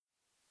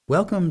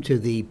Welcome to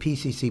the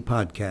PCC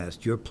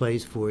Podcast, your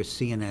place for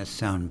CNS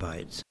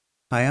Soundbites.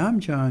 Hi, I'm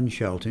John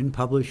Shelton,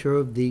 publisher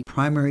of the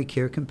Primary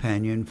Care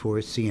Companion for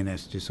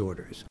CNS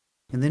Disorders.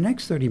 In the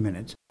next 30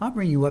 minutes, I'll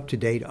bring you up to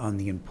date on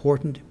the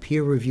important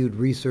peer-reviewed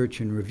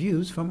research and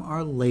reviews from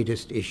our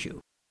latest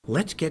issue.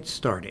 Let's get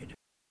started.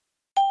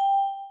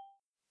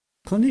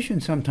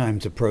 Clinicians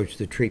sometimes approach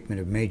the treatment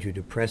of major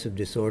depressive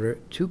disorder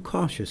too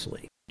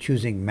cautiously,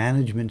 choosing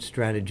management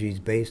strategies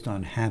based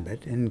on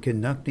habit and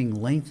conducting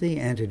lengthy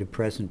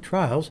antidepressant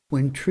trials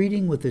when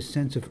treating with a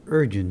sense of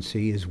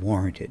urgency is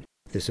warranted.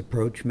 This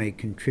approach may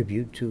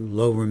contribute to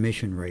low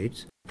remission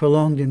rates,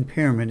 prolonged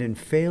impairment, and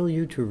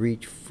failure to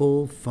reach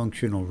full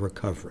functional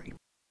recovery.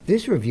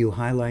 This review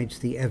highlights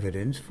the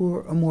evidence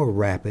for a more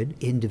rapid,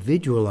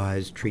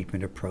 individualized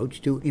treatment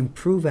approach to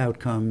improve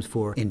outcomes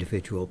for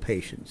individual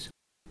patients.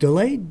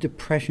 Delayed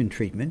depression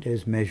treatment,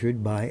 as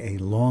measured by a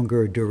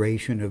longer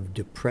duration of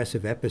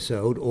depressive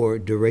episode or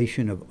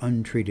duration of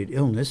untreated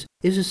illness,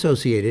 is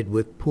associated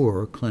with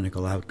poorer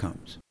clinical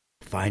outcomes.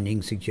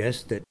 Findings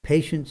suggest that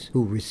patients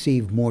who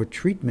receive more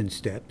treatment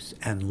steps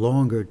and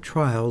longer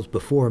trials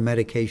before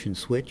medication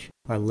switch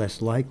are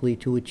less likely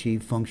to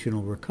achieve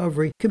functional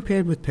recovery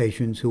compared with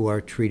patients who are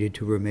treated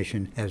to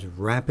remission as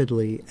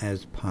rapidly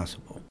as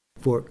possible.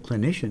 For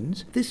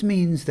clinicians, this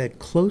means that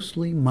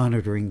closely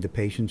monitoring the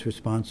patient's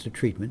response to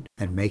treatment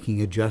and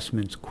making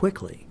adjustments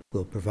quickly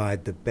will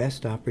provide the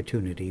best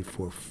opportunity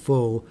for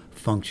full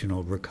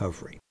functional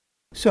recovery.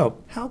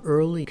 So, how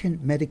early can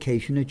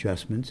medication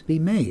adjustments be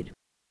made?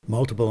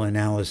 Multiple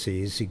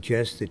analyses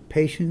suggest that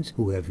patients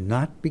who have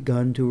not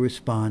begun to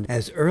respond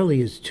as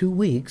early as 2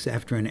 weeks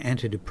after an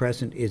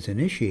antidepressant is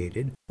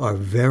initiated are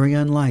very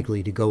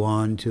unlikely to go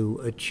on to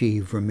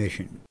achieve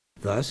remission.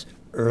 Thus,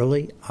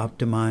 early,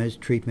 optimized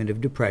treatment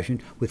of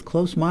depression with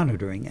close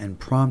monitoring and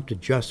prompt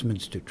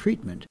adjustments to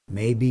treatment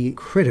may be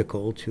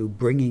critical to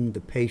bringing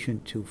the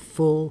patient to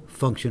full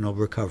functional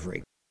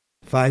recovery.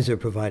 Pfizer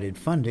provided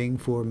funding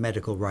for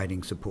medical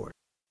writing support.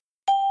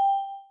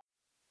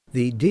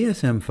 The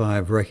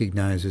DSM-5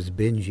 recognizes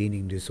binge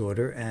eating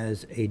disorder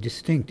as a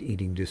distinct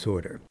eating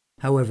disorder.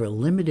 However,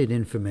 limited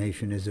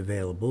information is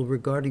available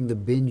regarding the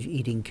binge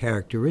eating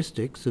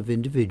characteristics of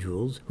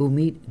individuals who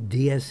meet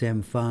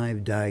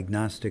DSM-5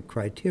 diagnostic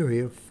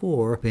criteria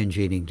for binge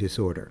eating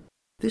disorder.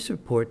 This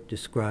report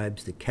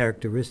describes the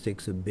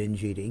characteristics of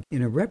binge eating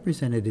in a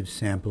representative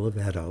sample of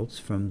adults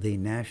from the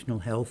National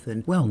Health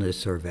and Wellness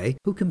Survey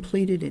who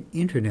completed an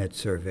internet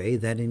survey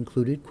that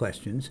included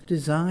questions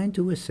designed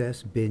to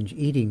assess binge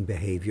eating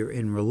behavior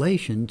in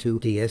relation to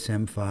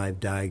DSM-5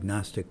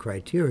 diagnostic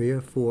criteria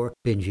for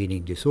binge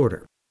eating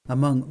disorder.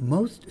 Among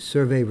most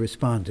survey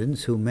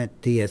respondents who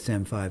met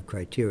DSM-5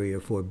 criteria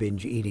for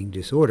binge eating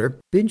disorder,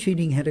 binge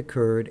eating had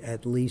occurred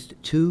at least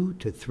 2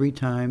 to 3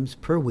 times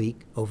per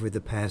week over the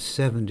past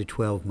 7 to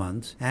 12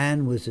 months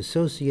and was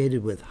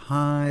associated with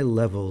high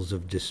levels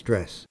of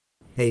distress.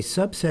 A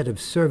subset of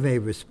survey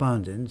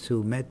respondents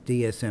who met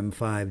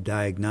DSM-5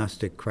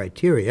 diagnostic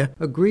criteria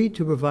agreed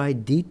to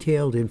provide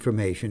detailed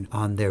information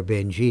on their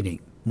binge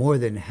eating. More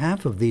than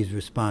half of these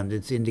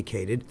respondents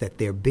indicated that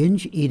their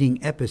binge eating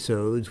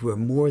episodes were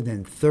more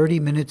than 30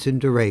 minutes in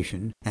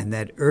duration and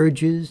that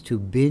urges to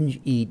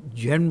binge eat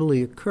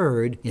generally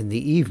occurred in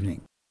the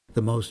evening.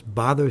 The most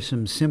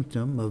bothersome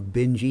symptom of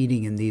binge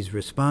eating in these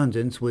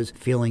respondents was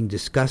feeling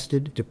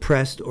disgusted,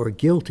 depressed, or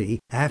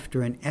guilty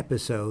after an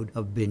episode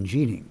of binge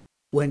eating.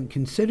 When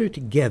considered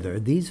together,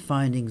 these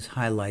findings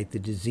highlight the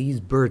disease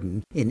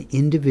burden in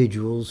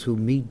individuals who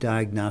meet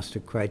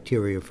diagnostic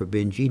criteria for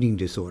binge eating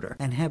disorder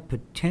and have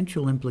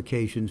potential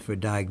implications for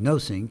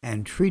diagnosing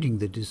and treating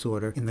the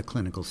disorder in the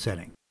clinical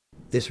setting.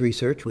 This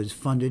research was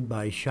funded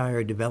by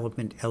Shire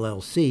Development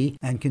LLC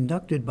and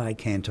conducted by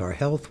Kantar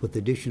Health with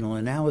additional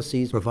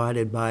analyses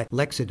provided by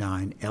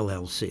Lexidine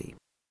LLC.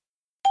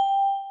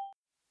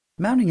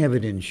 Mounting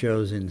evidence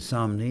shows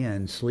insomnia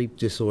and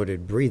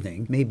sleep-disordered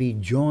breathing may be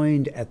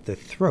joined at the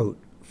throat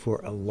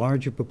for a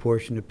larger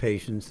proportion of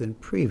patients than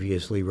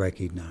previously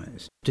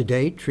recognized. To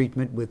date,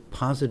 treatment with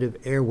positive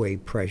airway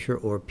pressure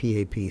or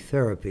PAP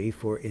therapy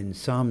for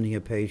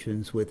insomnia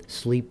patients with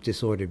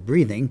sleep-disordered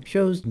breathing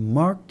shows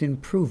marked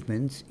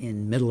improvements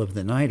in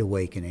middle-of-the-night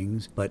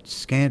awakenings, but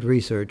scant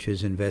research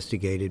has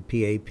investigated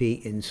PAP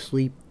in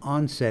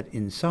sleep-onset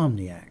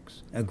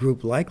insomniacs, a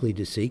group likely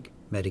to seek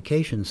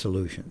medication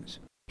solutions.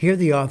 Here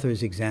the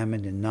authors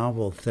examined a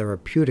novel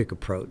therapeutic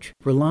approach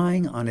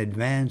relying on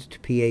advanced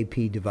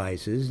PAP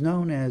devices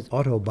known as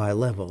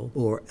auto-bilevel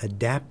or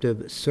adaptive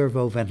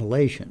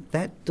servoventilation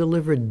that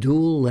deliver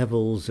dual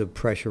levels of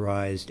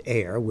pressurized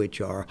air which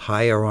are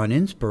higher on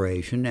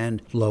inspiration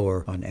and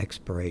lower on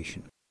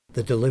expiration.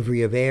 The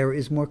delivery of air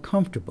is more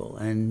comfortable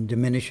and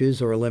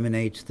diminishes or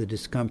eliminates the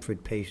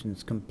discomfort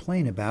patients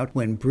complain about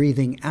when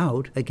breathing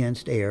out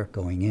against air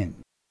going in.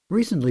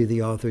 Recently,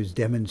 the authors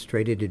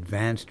demonstrated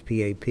advanced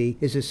PAP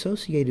is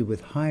associated with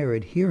higher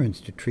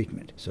adherence to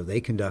treatment, so they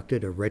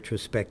conducted a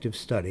retrospective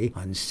study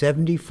on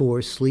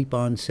 74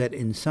 sleep-onset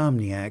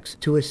insomniacs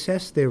to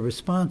assess their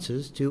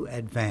responses to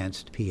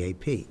advanced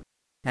PAP.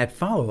 At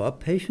follow-up,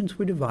 patients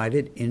were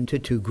divided into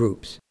two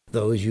groups: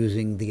 those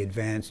using the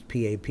advanced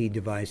PAP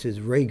devices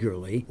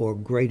regularly or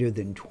greater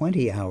than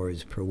 20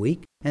 hours per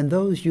week, and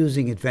those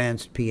using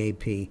advanced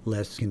PAP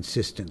less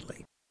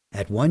consistently.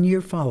 At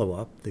 1-year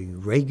follow-up, the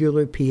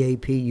regular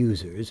PAP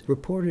users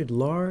reported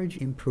large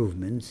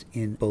improvements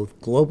in both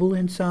global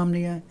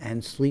insomnia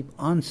and sleep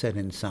onset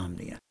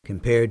insomnia,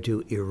 compared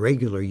to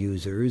irregular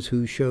users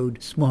who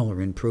showed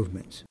smaller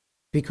improvements.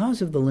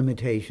 Because of the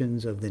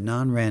limitations of the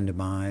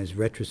non-randomized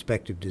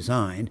retrospective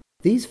design,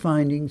 these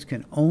findings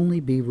can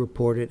only be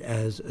reported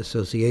as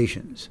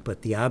associations,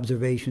 but the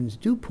observations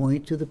do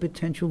point to the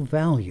potential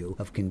value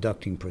of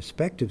conducting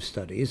prospective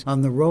studies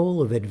on the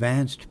role of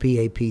advanced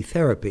PAP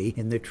therapy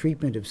in the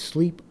treatment of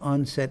sleep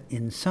onset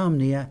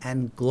insomnia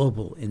and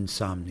global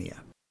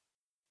insomnia.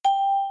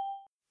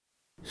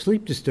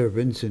 Sleep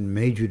disturbance in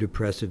major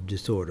depressive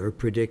disorder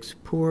predicts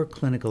poor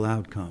clinical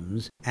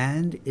outcomes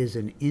and is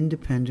an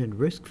independent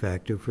risk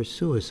factor for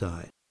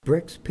suicide.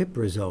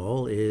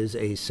 Brexpiprazole is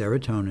a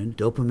serotonin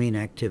dopamine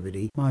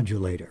activity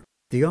modulator.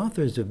 The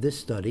authors of this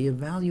study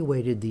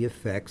evaluated the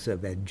effects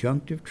of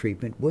adjunctive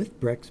treatment with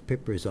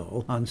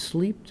brexpiprazole on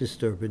sleep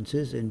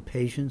disturbances in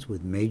patients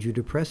with major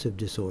depressive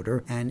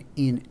disorder and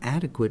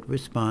inadequate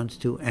response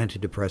to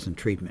antidepressant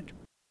treatment.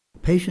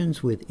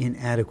 Patients with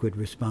inadequate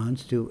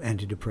response to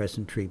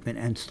antidepressant treatment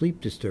and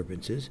sleep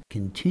disturbances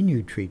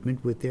continued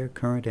treatment with their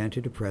current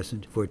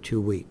antidepressant for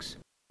 2 weeks.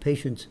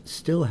 Patients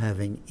still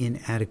having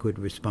inadequate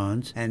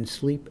response and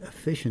sleep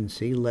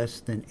efficiency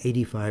less than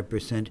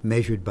 85%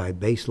 measured by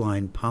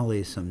baseline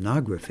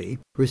polysomnography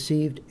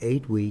received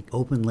 8-week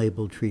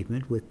open-label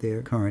treatment with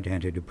their current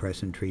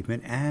antidepressant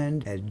treatment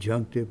and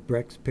adjunctive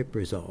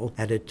brexpiprazole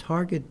at a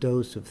target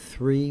dose of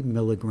 3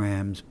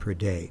 milligrams per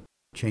day.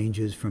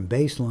 Changes from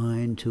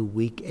baseline to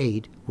week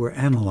 8 were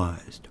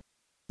analyzed.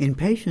 In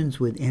patients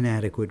with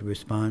inadequate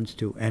response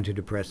to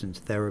antidepressant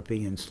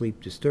therapy and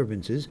sleep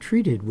disturbances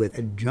treated with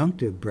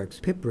adjunctive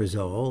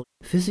brexpiprazole,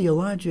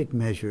 physiologic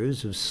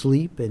measures of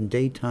sleep and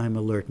daytime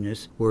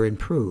alertness were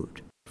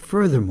improved.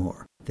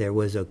 Furthermore, there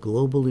was a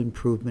global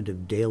improvement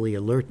of daily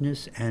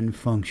alertness and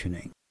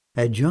functioning.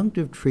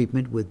 Adjunctive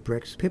treatment with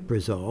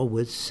brexpiprazole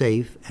was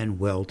safe and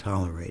well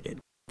tolerated.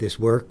 This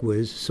work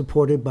was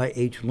supported by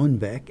H.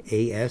 Lundbeck,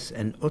 A.S.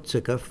 and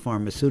Otsuka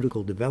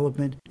Pharmaceutical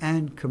Development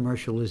and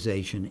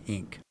Commercialization,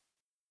 Inc.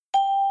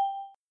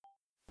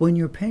 When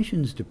your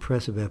patient's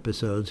depressive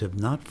episodes have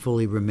not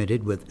fully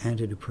remitted with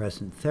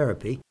antidepressant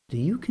therapy, do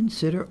you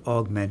consider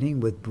augmenting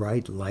with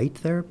bright light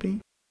therapy?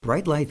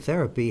 Bright light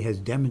therapy has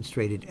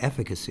demonstrated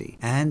efficacy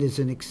and is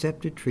an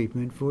accepted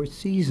treatment for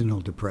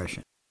seasonal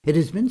depression. It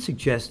has been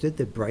suggested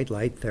that bright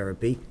light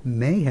therapy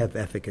may have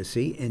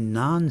efficacy in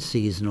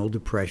non-seasonal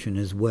depression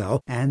as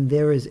well, and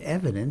there is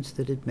evidence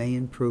that it may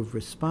improve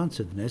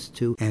responsiveness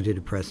to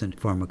antidepressant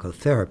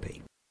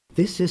pharmacotherapy.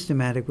 This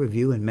systematic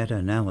review and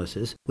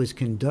meta-analysis was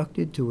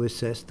conducted to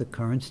assess the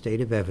current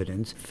state of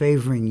evidence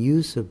favoring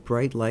use of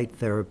bright light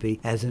therapy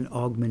as an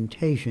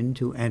augmentation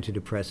to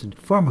antidepressant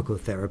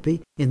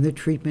pharmacotherapy in the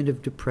treatment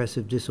of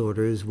depressive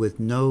disorders with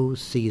no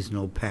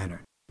seasonal pattern.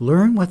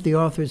 Learn what the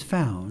authors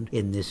found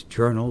in this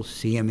journal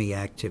CME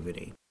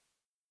activity.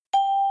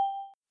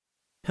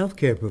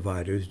 Healthcare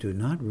providers do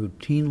not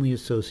routinely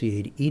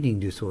associate eating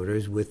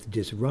disorders with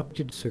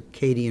disrupted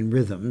circadian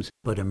rhythms,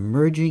 but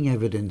emerging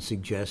evidence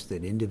suggests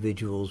that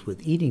individuals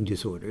with eating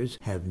disorders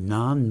have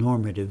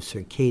non-normative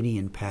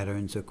circadian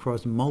patterns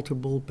across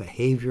multiple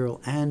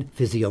behavioral and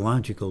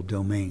physiological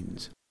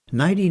domains.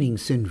 Night eating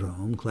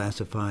syndrome,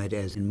 classified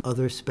as an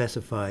other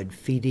specified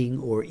feeding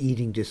or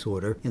eating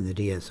disorder in the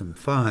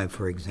DSM-5,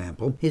 for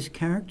example, is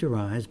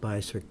characterized by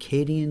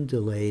circadian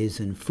delays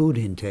in food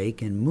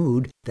intake and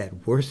mood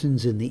that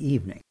worsens in the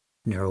evening.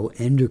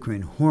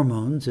 Neuroendocrine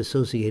hormones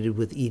associated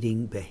with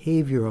eating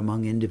behavior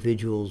among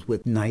individuals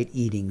with night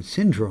eating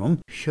syndrome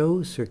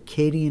show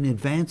circadian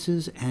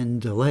advances and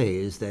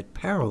delays that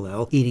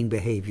parallel eating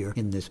behavior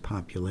in this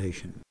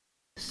population.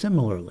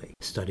 Similarly,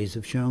 studies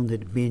have shown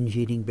that binge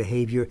eating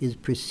behavior is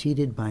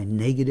preceded by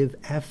negative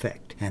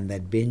affect, and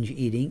that binge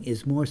eating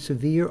is more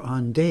severe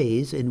on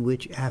days in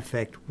which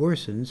affect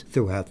worsens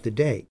throughout the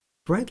day.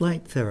 Bright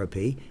light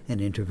therapy, an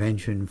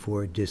intervention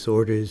for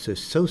disorders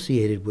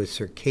associated with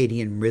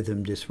circadian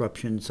rhythm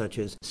disruptions such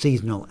as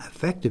seasonal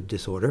affective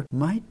disorder,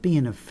 might be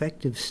an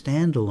effective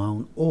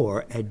standalone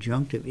or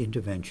adjunctive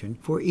intervention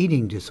for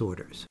eating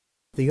disorders.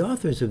 The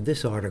authors of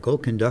this article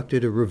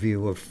conducted a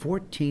review of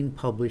 14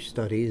 published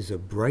studies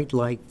of bright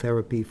light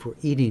therapy for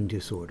eating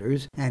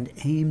disorders and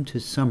aimed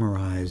to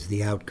summarize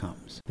the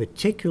outcomes,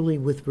 particularly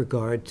with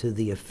regard to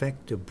the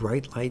effect of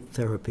bright light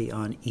therapy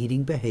on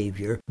eating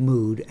behavior,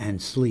 mood, and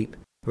sleep.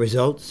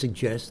 Results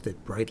suggest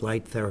that bright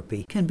light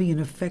therapy can be an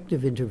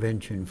effective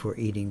intervention for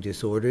eating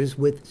disorders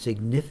with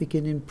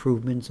significant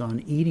improvements on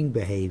eating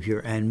behavior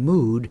and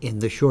mood in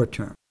the short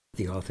term.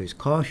 The authors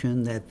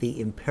caution that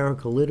the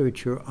empirical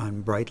literature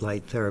on bright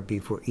light therapy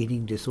for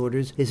eating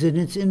disorders is in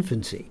its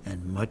infancy,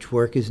 and much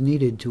work is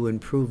needed to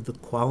improve the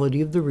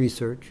quality of the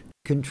research,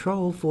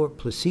 control for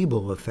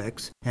placebo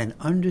effects, and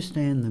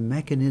understand the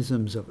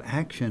mechanisms of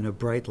action of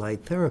bright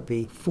light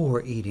therapy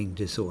for eating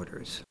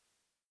disorders.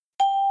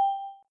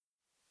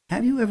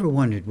 Have you ever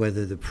wondered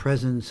whether the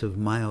presence of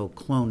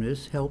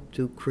myoclonus helped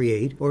to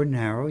create or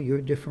narrow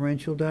your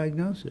differential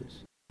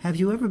diagnosis? Have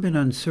you ever been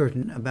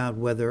uncertain about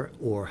whether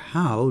or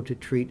how to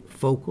treat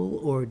focal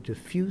or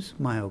diffuse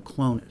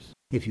myoclonus?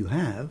 If you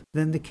have,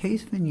 then the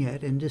case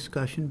vignette and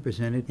discussion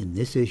presented in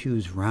this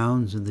issue's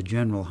Rounds in the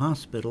General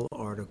Hospital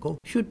article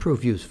should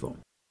prove useful.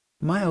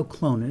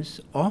 Myoclonus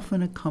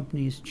often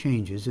accompanies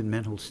changes in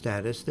mental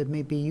status that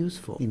may be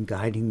useful in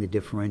guiding the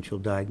differential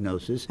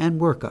diagnosis and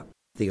workup.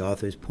 The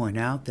authors point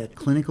out that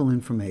clinical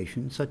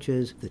information such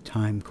as the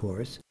time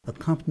course,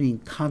 accompanying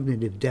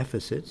cognitive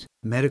deficits,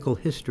 medical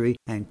history,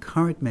 and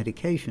current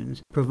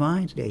medications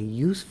provides a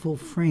useful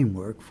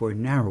framework for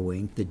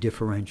narrowing the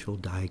differential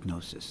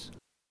diagnosis.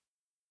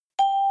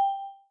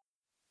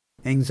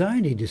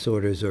 Anxiety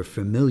disorders are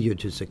familiar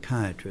to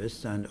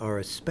psychiatrists and are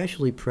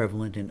especially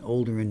prevalent in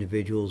older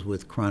individuals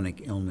with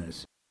chronic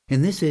illness.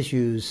 In this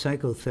issue's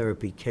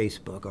Psychotherapy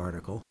Casebook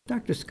article,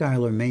 Dr.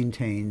 Schuyler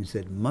maintains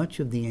that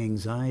much of the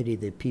anxiety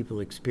that people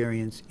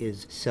experience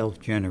is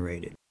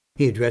self-generated.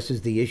 He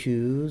addresses the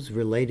issues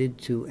related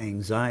to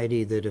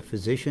anxiety that a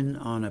physician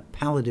on a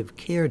palliative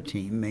care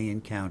team may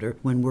encounter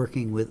when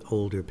working with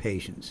older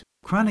patients.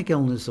 Chronic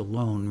illness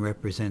alone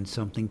represents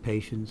something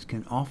patients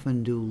can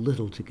often do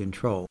little to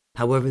control.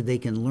 However, they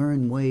can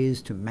learn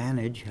ways to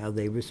manage how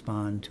they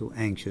respond to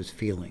anxious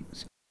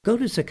feelings. Go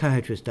to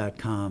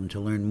psychiatrist.com to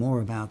learn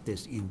more about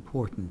this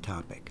important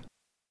topic.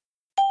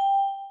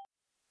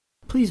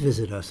 Please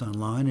visit us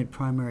online at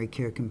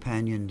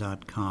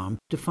primarycarecompanion.com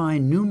to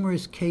find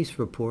numerous case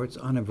reports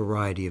on a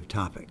variety of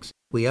topics.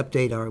 We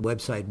update our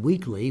website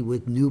weekly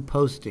with new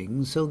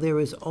postings, so there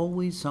is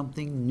always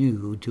something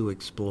new to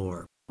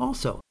explore.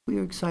 Also, we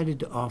are excited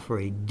to offer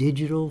a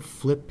digital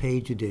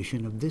flip-page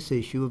edition of this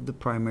issue of the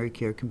Primary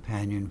Care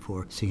Companion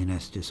for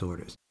CNS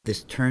Disorders.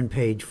 This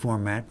turn-page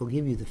format will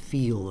give you the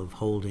feel of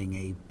holding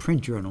a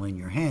print journal in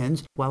your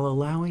hands while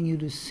allowing you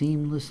to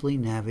seamlessly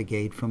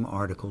navigate from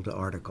article to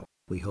article.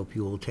 We hope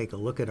you will take a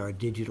look at our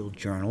digital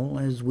journal,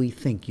 as we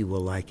think you will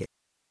like it.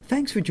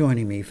 Thanks for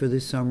joining me for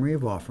this summary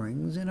of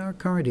offerings in our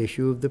current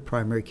issue of the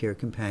Primary Care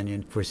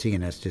Companion for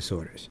CNS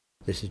Disorders.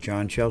 This is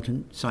John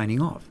Shelton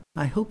signing off.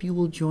 I hope you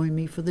will join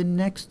me for the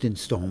next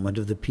installment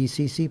of the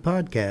PCC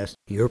podcast,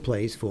 your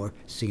place for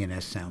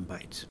CNS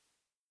Soundbites.